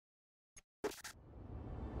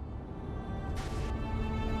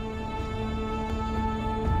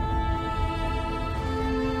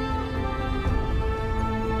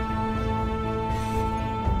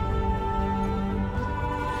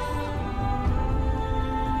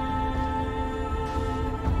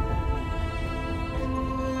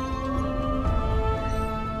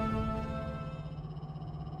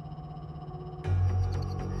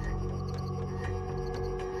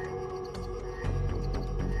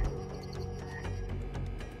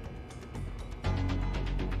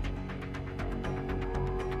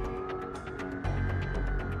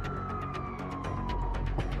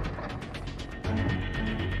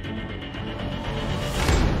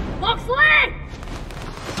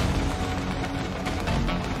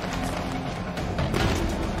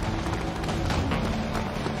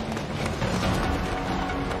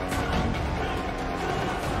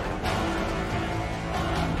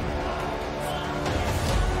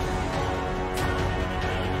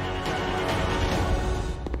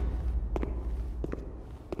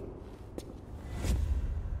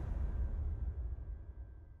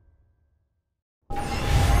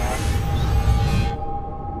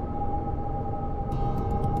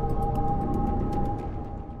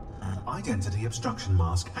Identity obstruction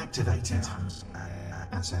mask activated.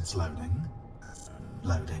 Assets loading.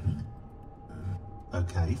 Loading.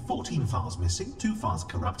 Okay, 14 files missing, 2 files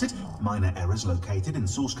corrupted, minor errors located in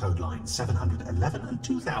source code lines 711 and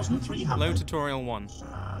 2300. Load tutorial 1.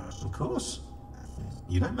 Of course.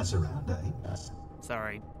 You don't mess around, eh?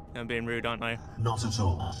 Sorry, I'm being rude, aren't I? Not at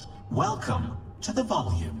all. Welcome to the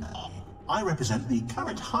volume. I represent the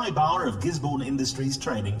current high bar of Gisborne Industries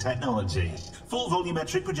training technology. Full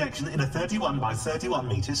volumetric projection in a 31 by 31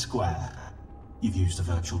 meter square. You've used a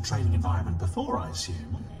virtual training environment before, I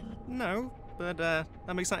assume? No, but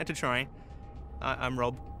I'm excited to try. I'm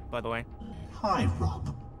Rob, by the way. Hi,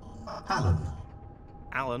 Rob. Alan.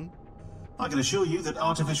 Alan? I can assure you that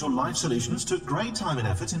Artificial Life Solutions took great time and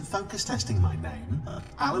effort in focus testing my name.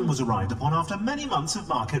 Alan was arrived upon after many months of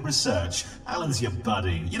market research. Alan's your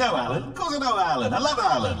buddy. You know Alan? Of course I know Alan. I love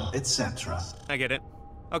Alan. Etc. I get it.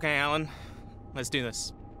 Okay, Alan. Let's do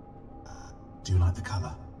this. Do you like the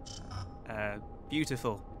colour?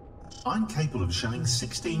 Beautiful. I'm capable of showing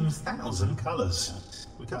 16,000 colours.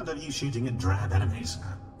 We can't have you shooting at drab enemies.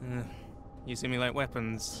 You simulate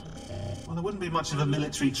weapons. Well, there wouldn't be much of a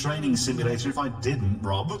military training simulator if I didn't,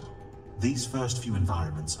 Rob. These first few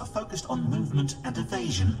environments are focused on movement and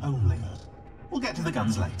evasion only. We'll get to the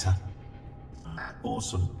guns later.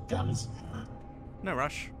 Awesome guns. No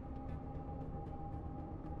rush.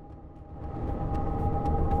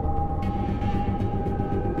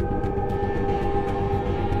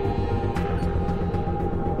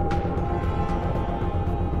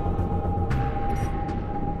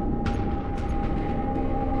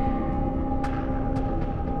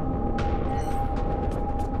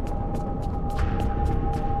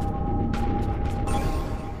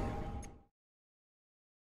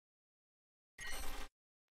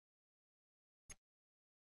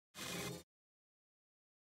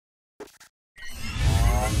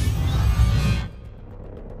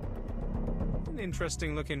 An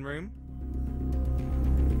interesting looking room.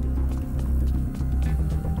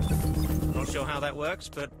 Not sure how that works,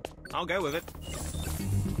 but I'll go with it.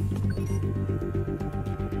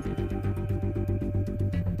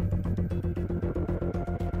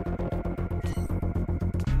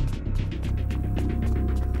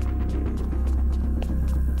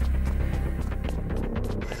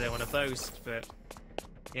 I don't want to boast, but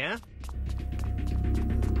yeah?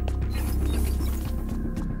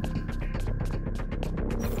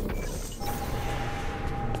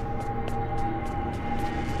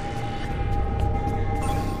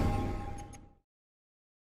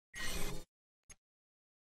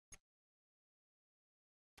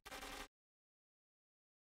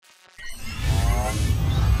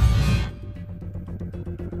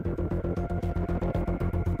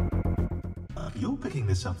 You're picking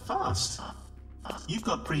this up fast. You've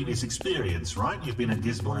got previous experience, right? You've been a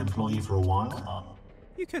Gisborne employee for a while?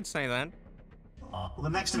 You could say that. Well, the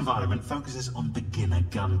next environment focuses on beginner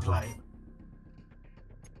gunplay.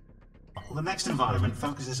 Well, the next environment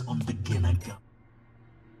focuses on beginner gun.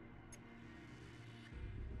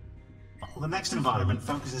 Well, the next environment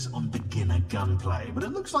focuses on beginner gunplay, but it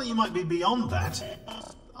looks like you might be beyond that.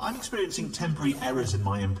 I'm experiencing temporary errors in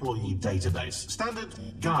my employee database. Standard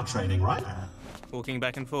guard training, right? Walking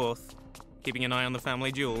back and forth. Keeping an eye on the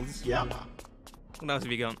family jewels. Yep. What else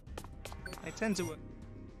have you got? I tend to work...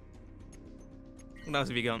 What else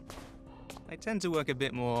have you got? I tend to work a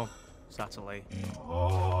bit more subtly.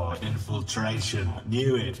 Oh, infiltration.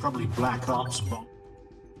 Knew it. Probably Black Ops.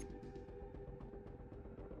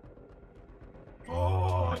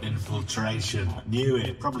 Oh, infiltration. Knew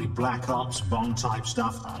it. Probably Black Ops, bomb type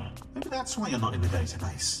stuff. Maybe that's why you're not in the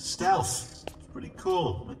database. Stealth. Pretty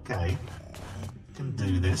cool. Okay. Can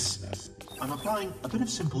do this. I'm applying a bit of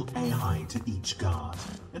simple AI to each guard.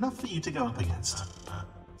 Enough for you to go up against.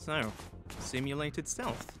 So, simulated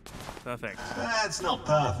stealth. Perfect. That's not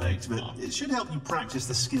perfect, but it should help you practice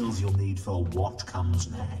the skills you'll need for what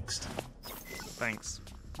comes next. Thanks.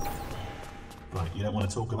 Right, you don't want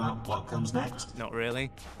to talk about what comes next? Not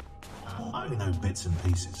really. I only know bits and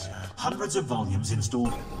pieces. Hundreds of volumes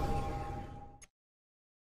installed.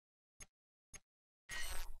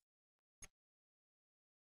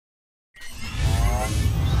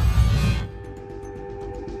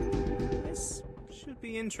 This should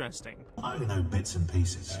be interesting. I only know bits and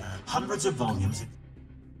pieces. Hundreds of volumes.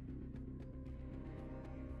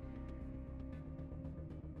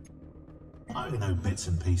 I only know bits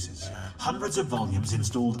and pieces. Hundreds of volumes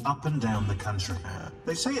installed up and down the country.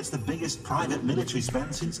 They say it's the biggest private military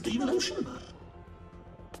spend since devolution.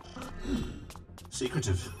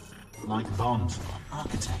 Secretive. Like Bond.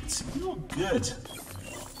 Architects. You're good.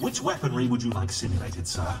 Which weaponry would you like simulated,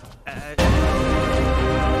 sir?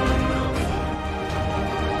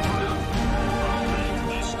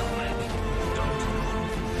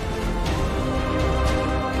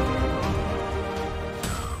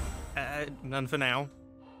 none for now.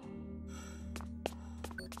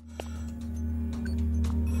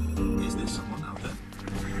 Is there someone out there?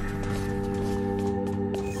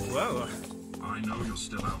 Whoa. I know you're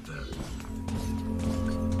still out there.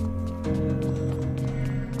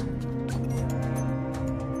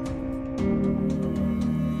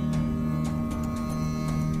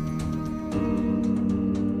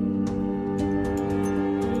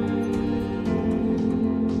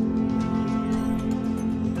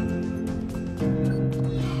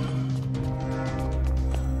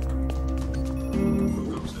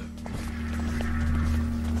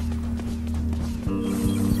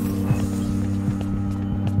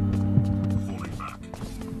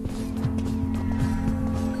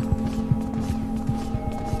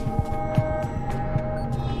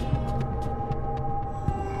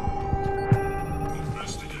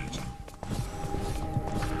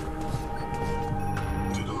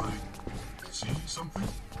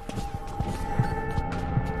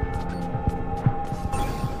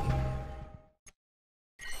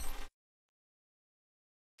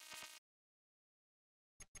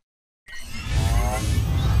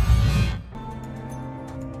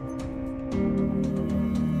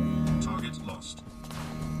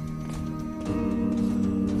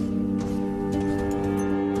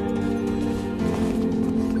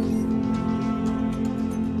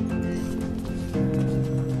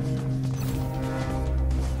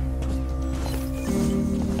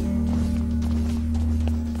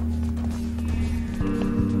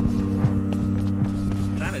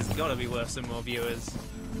 Gotta be worth some more viewers.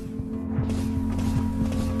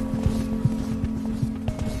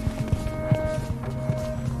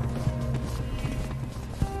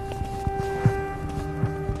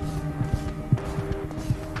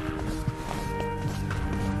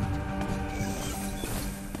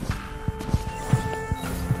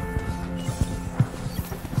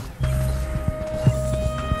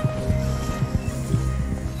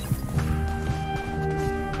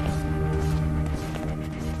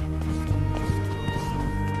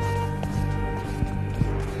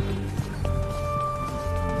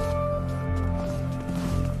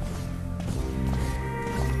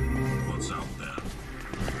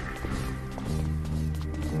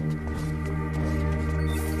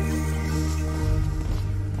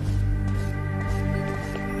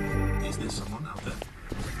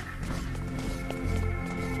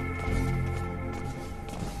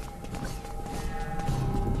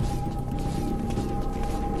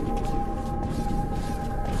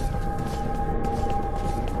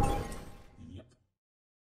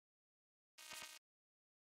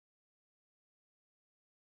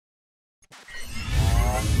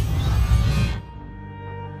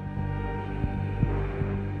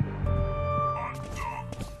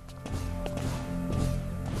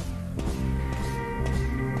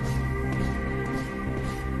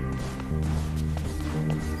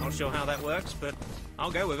 Not sure how that works, but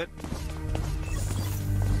I'll go with it.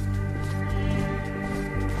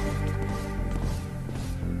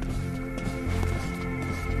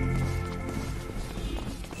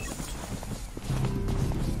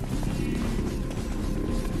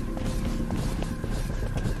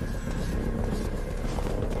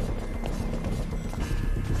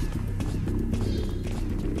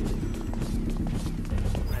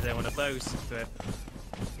 I don't want to boast, but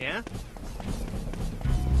yeah?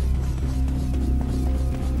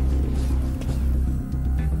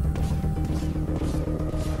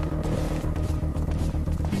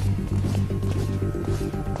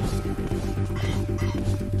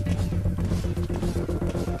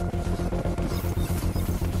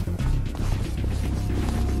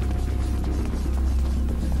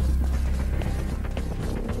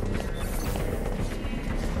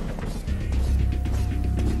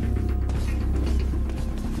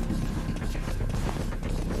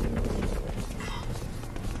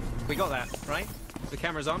 We got that, right? The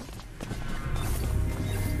camera's on.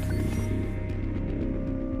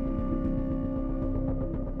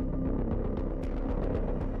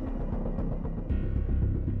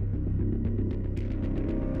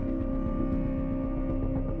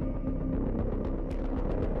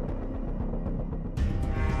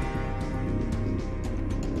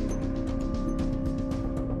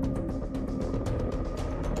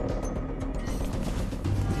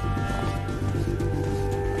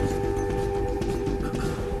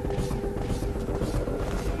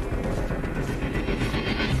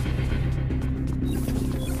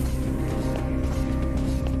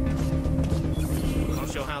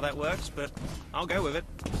 That works, but I'll go with it.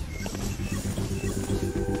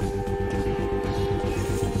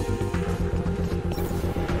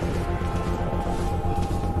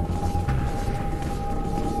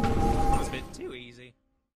 It's a bit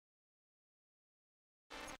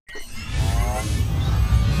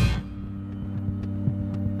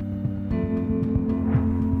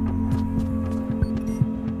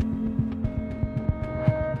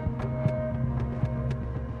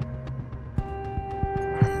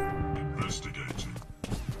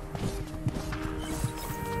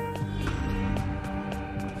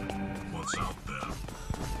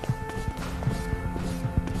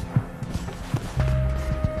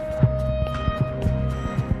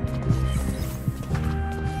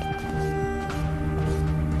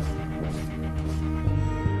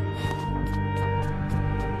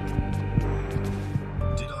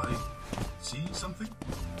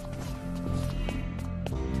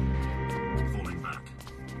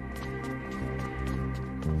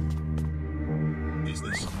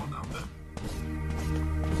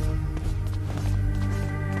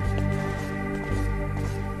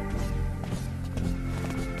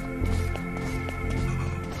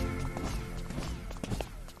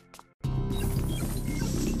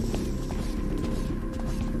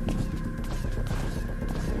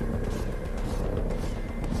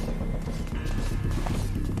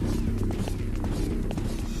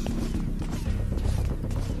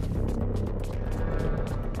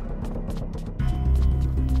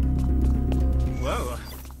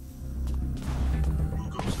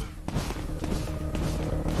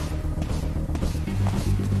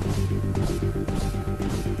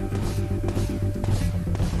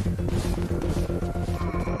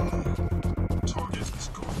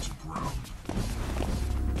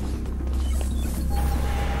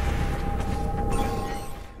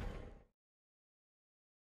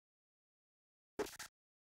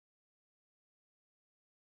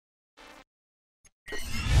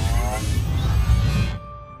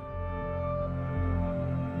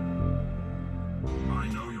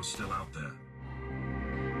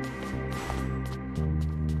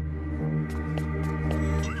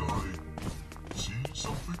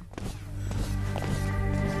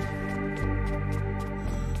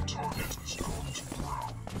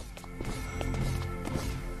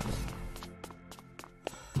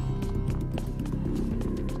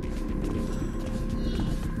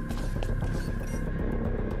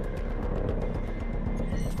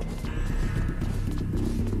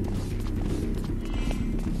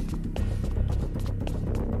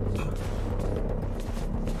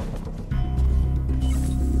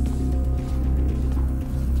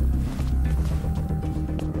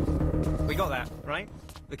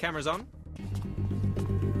The camera's on.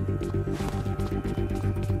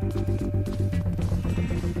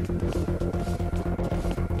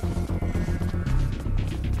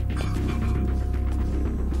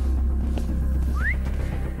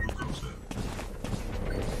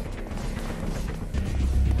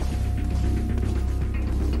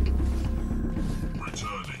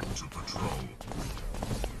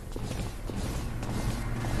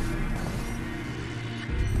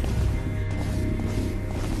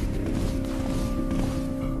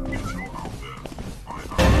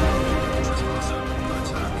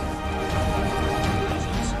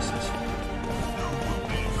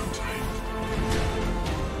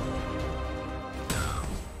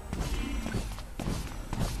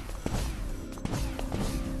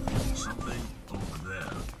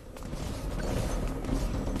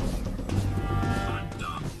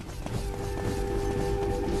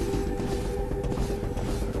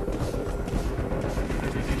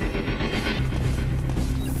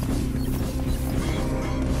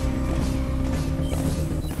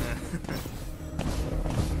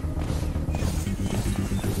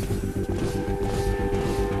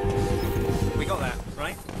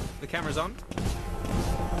 Camera's on.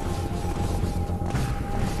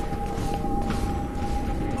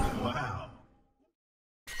 Wow.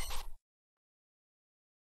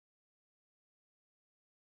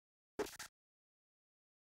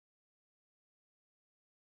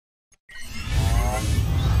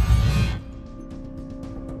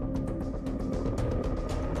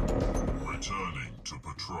 Returning to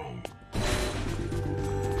patrol.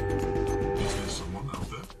 Is there someone out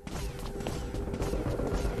there?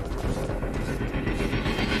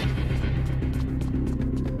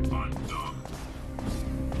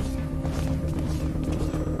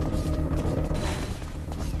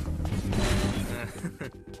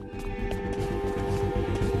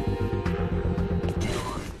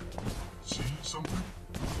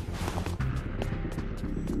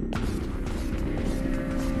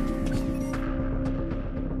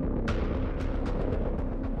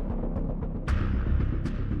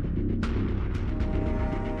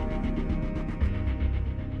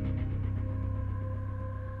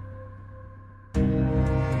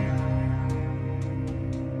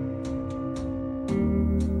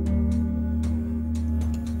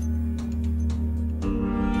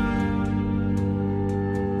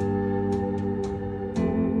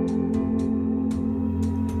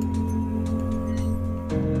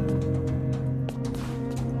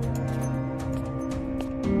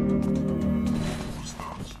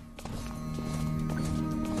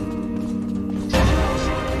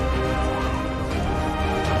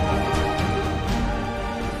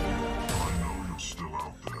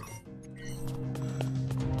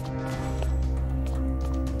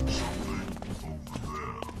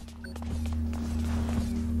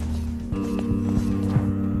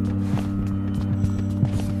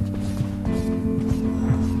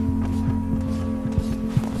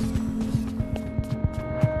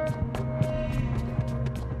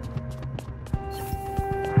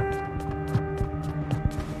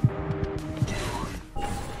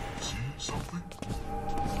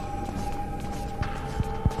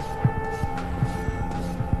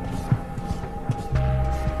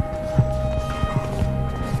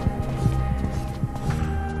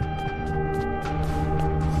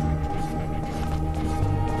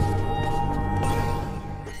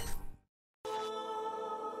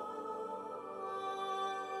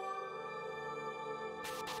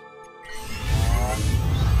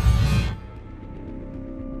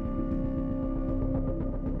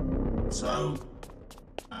 So,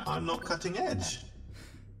 I'm not cutting edge.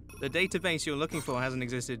 The database you're looking for hasn't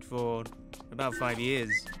existed for about 5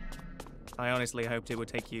 years. I honestly hoped it would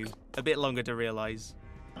take you a bit longer to realize.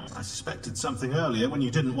 I suspected something earlier when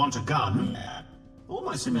you didn't want a gun. All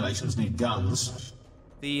my simulations need guns.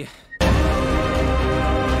 The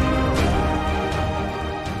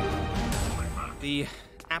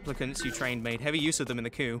applicants you trained made heavy use of them in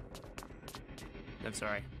the coup. I'm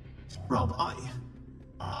sorry. Rob,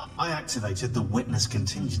 I activated the witness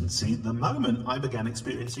contingency the moment I began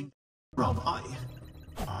experiencing... Rob, I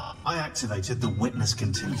activated the witness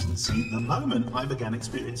contingency the moment I began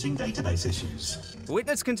experiencing database issues.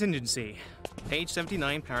 Witness contingency. Page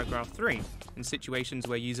 79, paragraph 3. In situations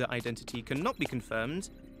where user identity cannot be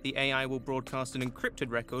confirmed, the AI will broadcast an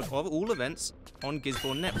encrypted record of all events on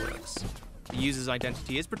Gisborne networks. The user's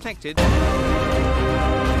identity is protected.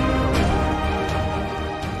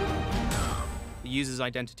 The user's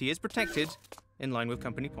identity is protected in line with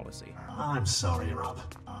company policy. I'm sorry, Rob.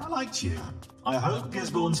 I liked you. I hope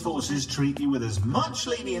Gisborne's forces treat you with as much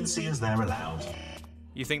leniency as they're allowed.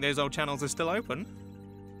 You think those old channels are still open?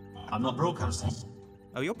 I'm not broadcasting.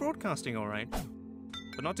 Oh, you're broadcasting all right,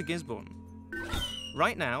 but not to Gisborne.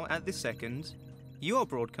 Right now, at this second, you are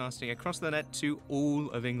broadcasting across the net to all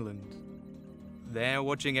of England. They're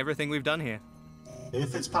watching everything we've done here.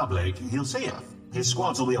 If it's public, he'll see it. His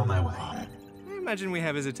squads will be on their way. I imagine we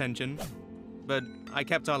have his attention, but I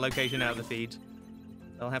kept our location out of the feed.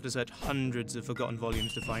 They'll have to search hundreds of forgotten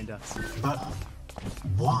volumes to find us. But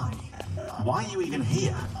why? Why are you even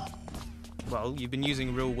here? Well, you've been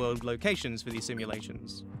using real-world locations for these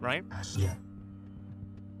simulations, right? Yeah.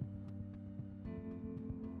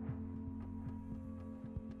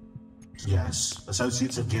 Yes,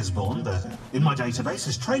 associates of Gisborne. They're in my database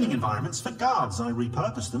as training environments for guards. I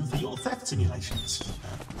repurposed them for your theft simulations.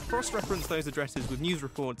 Cross-reference those addresses with news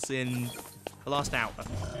reports in the last hour.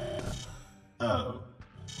 Oh.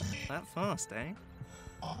 That fast, eh?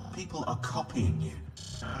 People are copying you.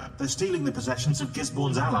 They're stealing the possessions of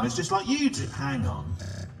Gisborne's allies just like you do. Hang on.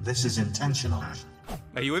 This is intentional.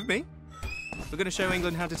 Are you with me? We're going to show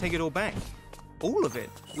England how to take it all back. All of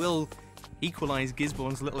it. We'll equalize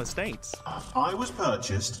Gisborne's little estates. I was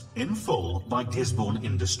purchased in full by Gisborne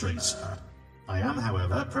Industries. I am,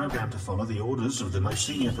 however, programmed to follow the orders of the most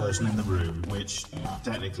senior person in the room, which,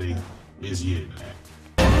 technically, is you.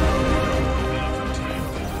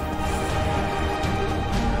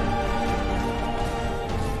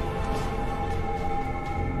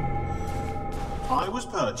 I was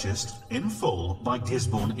purchased in full by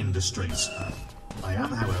Gisborne Industries. I am,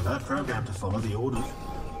 however, programmed to follow the orders.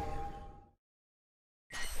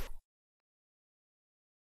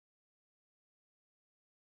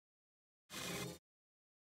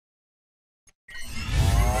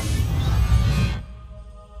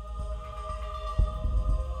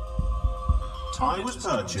 I was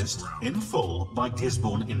purchased in full by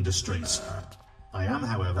Gisborne Industries. I am,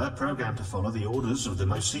 however, programmed to follow the orders of the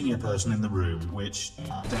most senior person in the room, which,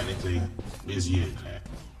 technically, is you.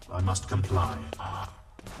 I must comply.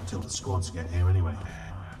 Until the squads get here anyway.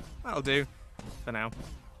 That'll do. For now.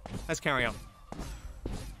 Let's carry on.